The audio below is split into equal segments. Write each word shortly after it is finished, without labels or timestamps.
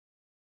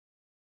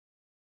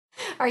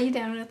Are you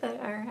down with it?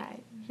 All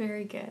right.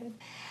 Very good.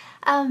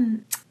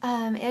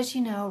 As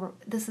you know,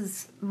 this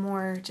is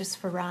more just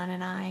for Ron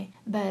and I,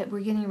 but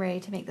we're getting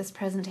ready to make this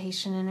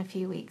presentation in a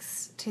few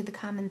weeks to the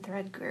Common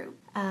Thread group.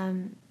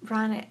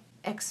 Ron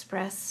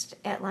expressed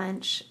at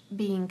lunch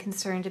being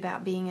concerned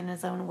about being in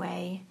his own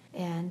way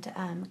and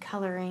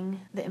coloring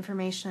the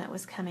information that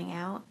was coming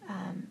out.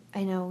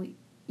 I know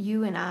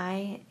you and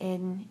I,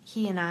 and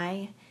he and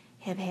I,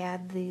 have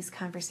had these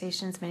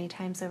conversations many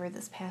times over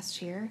this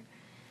past year,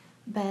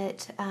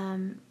 but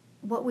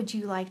what would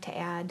you like to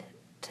add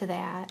to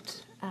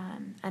that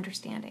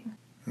understanding?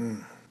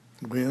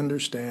 We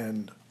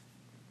understand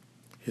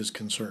his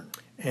concern,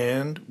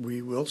 and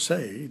we will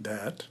say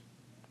that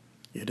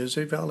it is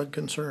a valid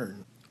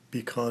concern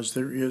because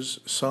there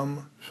is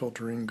some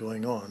filtering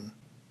going on,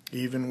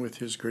 even with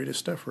his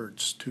greatest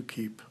efforts to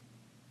keep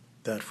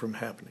that from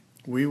happening.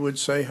 We would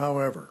say,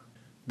 however,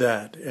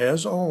 that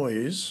as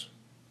always,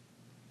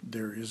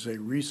 there is a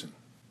reason.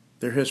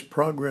 There has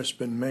progress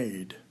been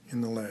made in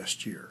the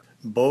last year,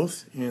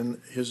 both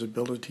in his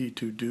ability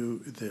to do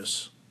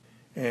this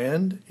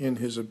and in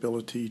his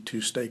ability to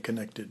stay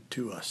connected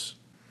to us.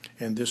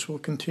 And this will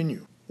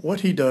continue. What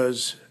he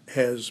does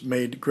has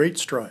made great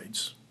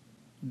strides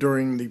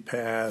during the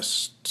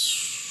past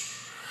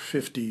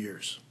 50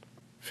 years.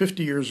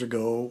 50 years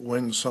ago,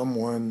 when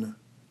someone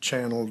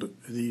channeled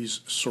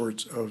these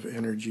sorts of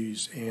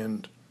energies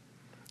and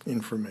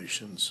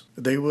informations,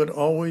 they would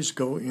always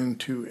go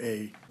into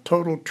a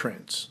total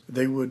trance.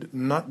 They would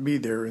not be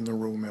there in the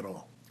room at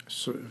all,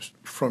 so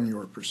from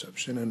your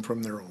perception and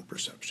from their own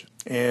perception.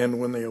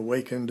 And when they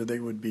awakened, they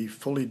would be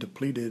fully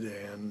depleted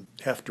and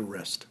have to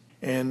rest.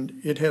 And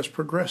it has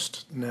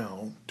progressed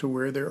now to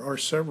where there are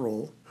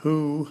several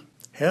who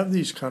have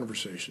these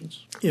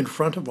conversations in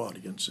front of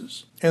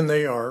audiences, and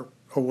they are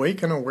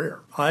awake and aware,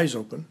 eyes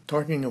open,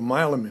 talking a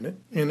mile a minute,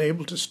 and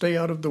able to stay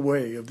out of the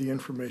way of the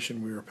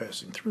information we are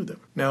passing through them.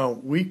 Now,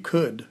 we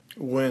could,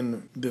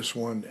 when this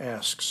one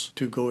asks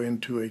to go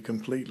into a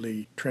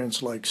completely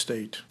trance-like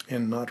state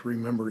and not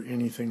remember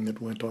anything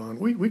that went on,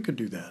 we could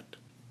do that.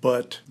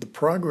 But the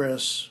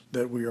progress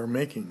that we are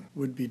making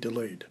would be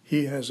delayed.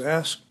 He has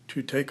asked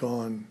to take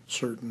on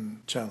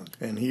certain challenges,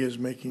 and he is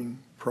making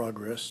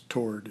progress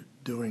toward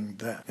doing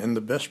that. And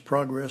the best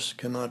progress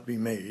cannot be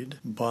made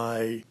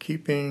by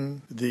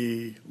keeping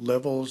the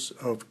levels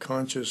of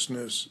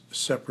consciousness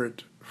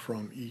separate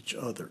from each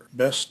other.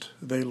 Best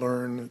they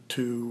learn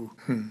to,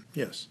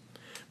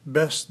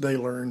 best they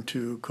learn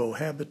to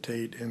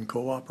cohabitate and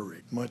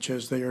cooperate, much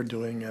as they are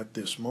doing at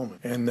this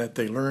moment, and that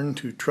they learn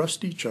to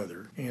trust each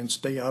other and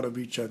stay out of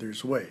each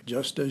other's way,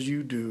 just as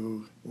you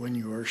do when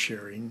you are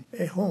sharing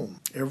a home.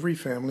 Every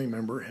family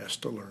member has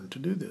to learn to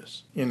do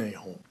this in a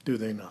home, do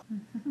they not?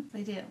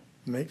 They do.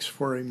 Makes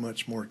for a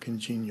much more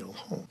congenial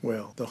home.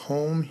 Well, the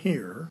home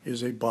here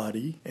is a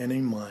body and a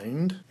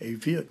mind, a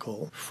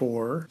vehicle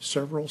for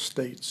several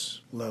states,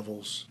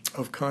 levels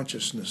of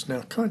consciousness.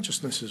 Now,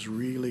 consciousness is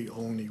really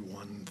only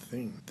one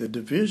thing. The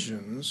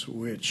divisions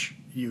which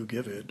you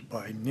give it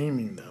by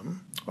naming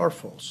them are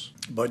false,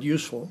 but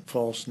useful,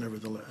 false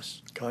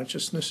nevertheless.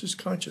 Consciousness is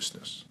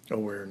consciousness.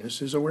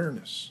 Awareness is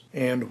awareness.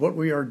 And what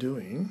we are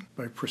doing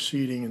by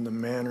proceeding in the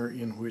manner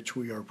in which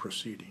we are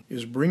proceeding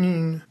is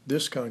bringing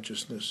this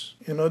consciousness,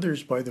 and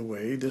others, by the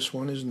way, this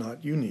one is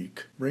not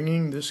unique,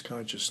 bringing this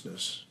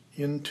consciousness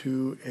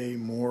into a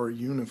more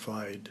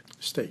unified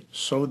state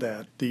so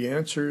that the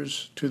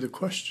answers to the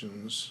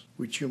questions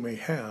which you may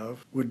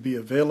have would be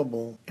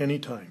available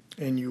anytime,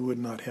 and you would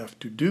not have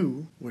to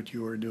do what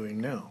you are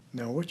doing now.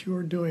 Now, what you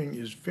are doing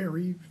is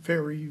very,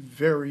 very,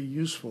 very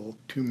useful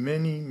to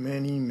many,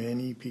 many,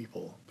 many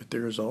people, but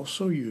there is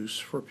also use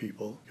for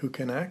people who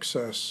can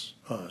access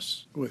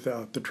us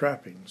without the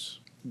trappings.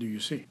 Do you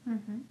see?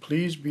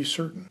 Please be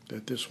certain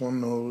that this one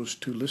knows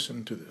to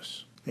listen to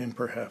this. And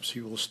perhaps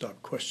he will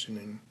stop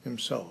questioning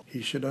himself.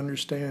 He should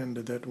understand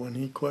that when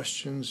he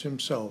questions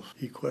himself,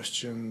 he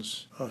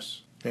questions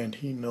us. And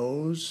he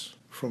knows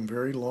from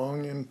very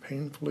long and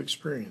painful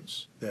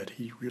experience that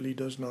he really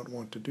does not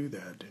want to do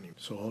that anymore.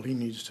 So all he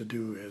needs to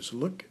do is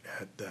look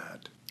at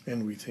that,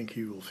 and we think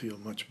he will feel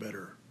much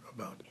better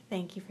about it.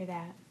 Thank you for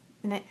that.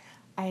 And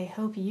I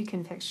hope you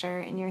can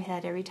picture in your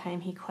head every time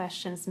he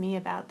questions me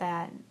about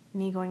that,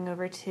 me going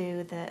over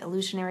to the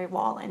illusionary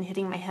wall and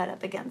hitting my head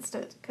up against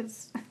it,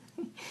 because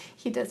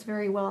he does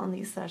very well in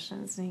these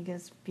sessions, and he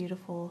gives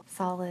beautiful,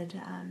 solid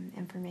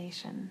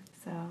information.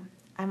 So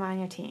I'm on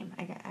your team.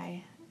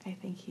 I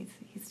think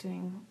he's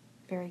doing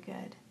very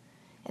good.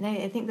 And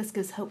I think this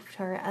gives hope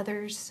for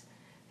others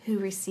who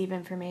receive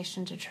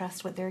information to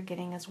trust what they're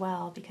getting as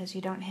well, because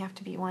you don't have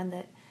to be one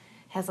that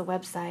has a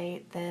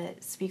website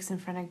that speaks in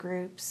front of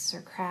groups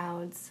or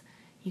crowds.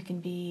 You can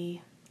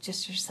be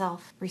just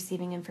yourself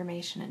receiving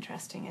information and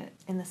trusting it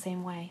in the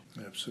same way.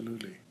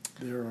 Absolutely.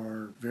 There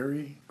are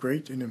very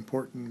great and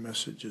important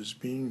messages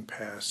being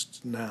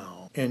passed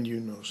now, and you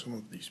know some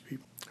of these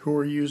people, who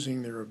are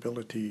using their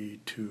ability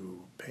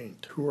to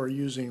paint, who are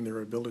using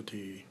their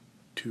ability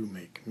to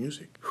make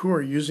music, who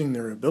are using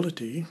their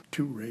ability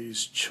to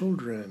raise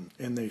children.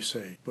 And they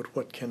say, but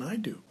what can I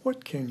do?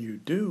 What can you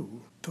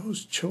do?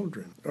 Those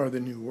children are the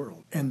new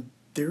world. And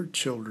their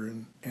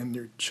children and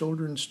their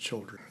children's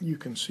children. You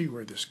can see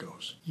where this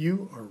goes.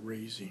 You are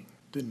raising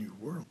the new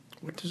world.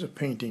 What does a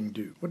painting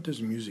do? What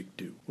does music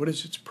do? What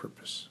is its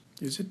purpose?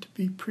 Is it to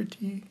be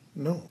pretty?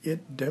 No.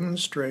 It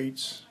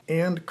demonstrates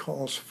and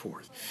calls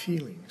forth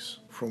feelings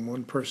from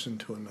one person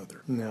to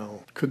another.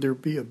 Now, could there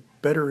be a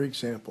better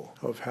example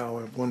of how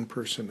one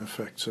person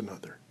affects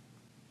another?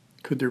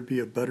 Could there be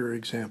a better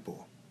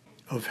example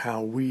of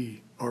how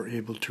we are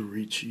able to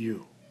reach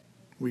you?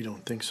 We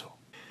don't think so.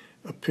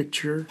 A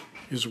picture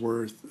is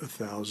worth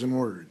 1,000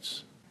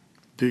 words.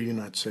 Do you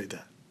not say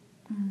that?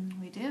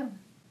 We do.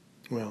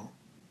 Well,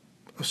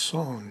 a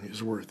song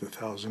is worth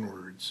 1,000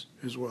 words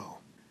as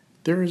well.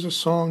 There is a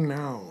song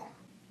now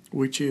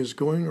which is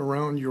going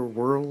around your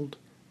world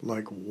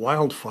like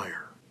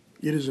wildfire.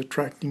 It is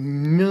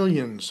attracting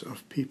millions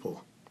of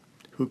people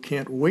who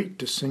can't wait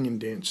to sing and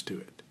dance to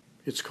it.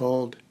 It's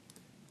called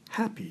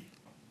Happy.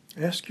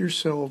 Ask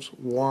yourselves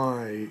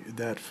why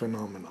that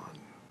phenomenon.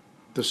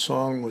 The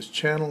song was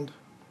channeled,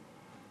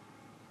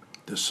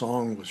 the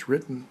song was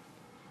written,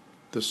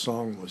 the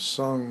song was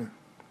sung,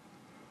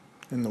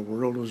 and the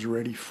world was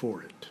ready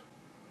for it.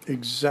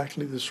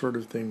 Exactly the sort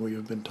of thing we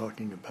have been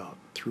talking about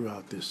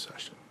throughout this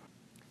session.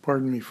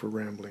 Pardon me for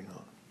rambling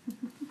on.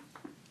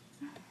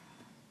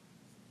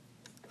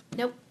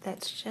 Nope,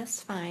 that's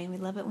just fine. We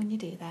love it when you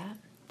do that.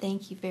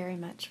 Thank you very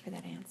much for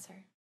that answer.